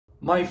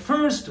My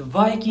first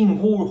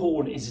Viking War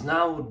Horn is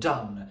now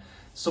done.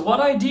 So what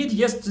I did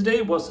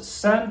yesterday was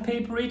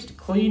sandpaper it,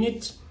 clean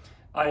it.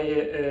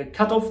 I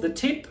cut off the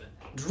tip,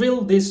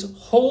 drilled this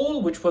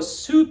hole, which was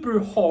super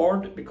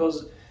hard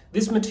because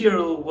this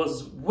material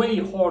was way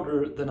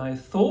harder than I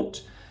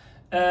thought.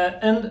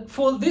 And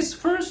for this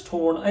first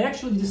horn, I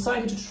actually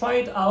decided to try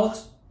it out.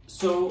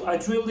 So I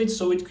drilled it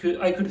so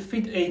I could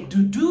fit a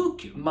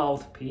Duduk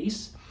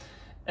mouthpiece.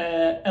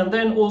 And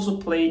then also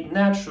play it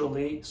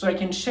naturally, so I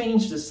can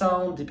change the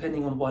sound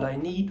depending on what I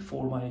need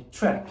for my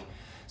track.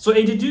 So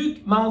a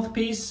Duduk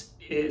mouthpiece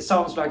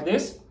sounds like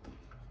this.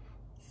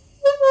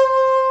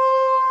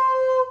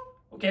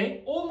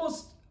 Okay,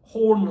 almost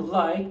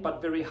horn-like,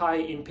 but very high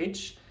in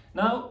pitch.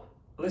 Now,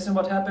 listen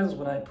what happens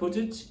when I put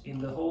it in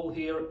the hole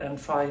here and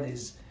try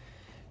this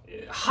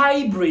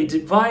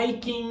hybrid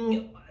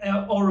Viking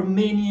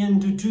Armenian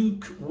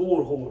Duduk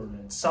War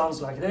Horn. It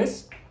sounds like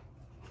this.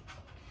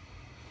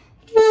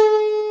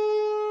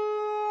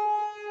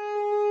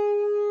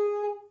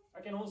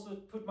 I can also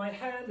put my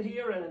hand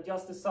here and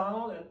adjust the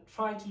sound and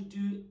try to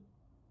do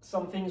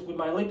some things with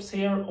my lips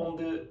here on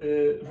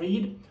the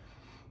reed.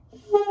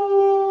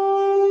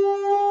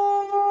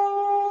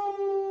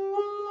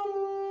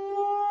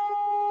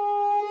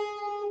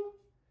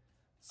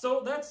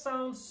 So that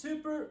sounds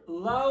super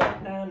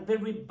loud and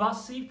very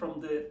bassy from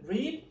the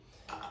reed.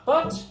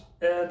 But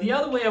the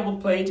other way I will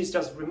play it is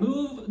just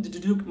remove the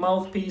Duduk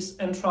mouthpiece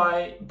and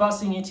try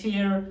buzzing it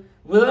here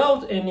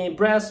without any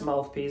brass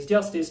mouthpiece,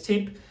 just this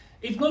tip.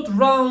 It's not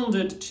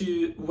rounded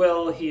too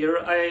well here,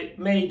 I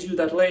may do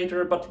that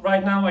later, but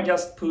right now I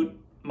just put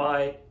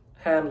my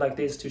hand like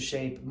this to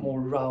shape more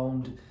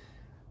round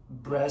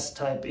brass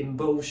type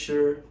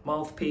embouchure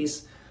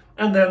mouthpiece.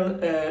 And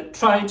then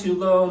try to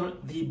learn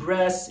the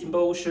brass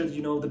embouchure,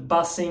 you know, the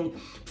buzzing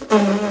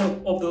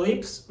of the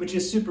lips, which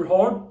is super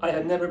hard. I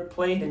have never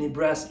played any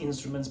brass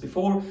instruments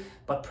before,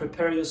 but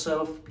prepare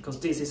yourself, because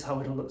this is how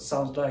it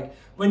sounds like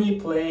when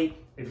you play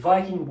a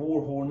Viking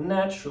War Horn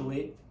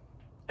naturally.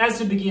 As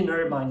a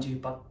beginner, mind you,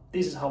 but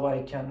this is how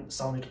I can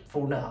sound it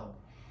for now.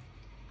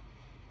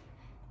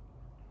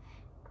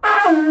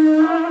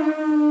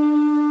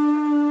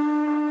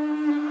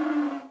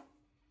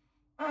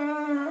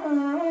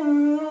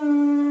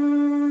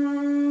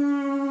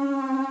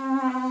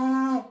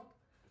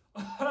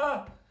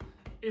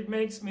 It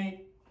makes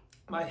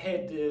my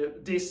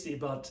head dizzy,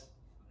 but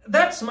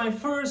that's my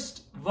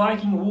first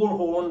Viking War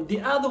Horn.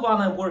 The other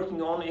one I'm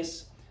working on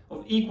is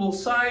of equal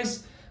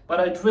size, but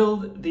I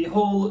drilled the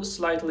hole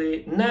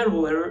slightly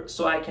narrower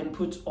so I can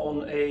put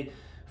on a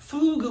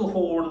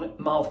flugelhorn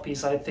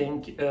mouthpiece, I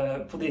think,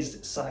 for this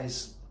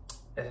size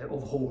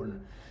of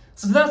horn.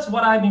 So that's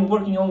what I've been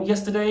working on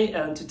yesterday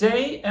and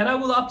today, and I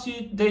will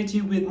update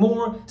you with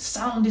more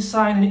sound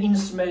design and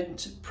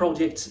instrument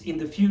projects in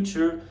the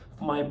future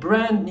for my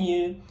brand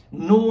new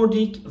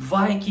Nordic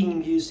Viking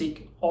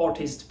music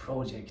artist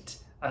project.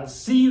 I'll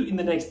see you in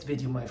the next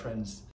video, my friends.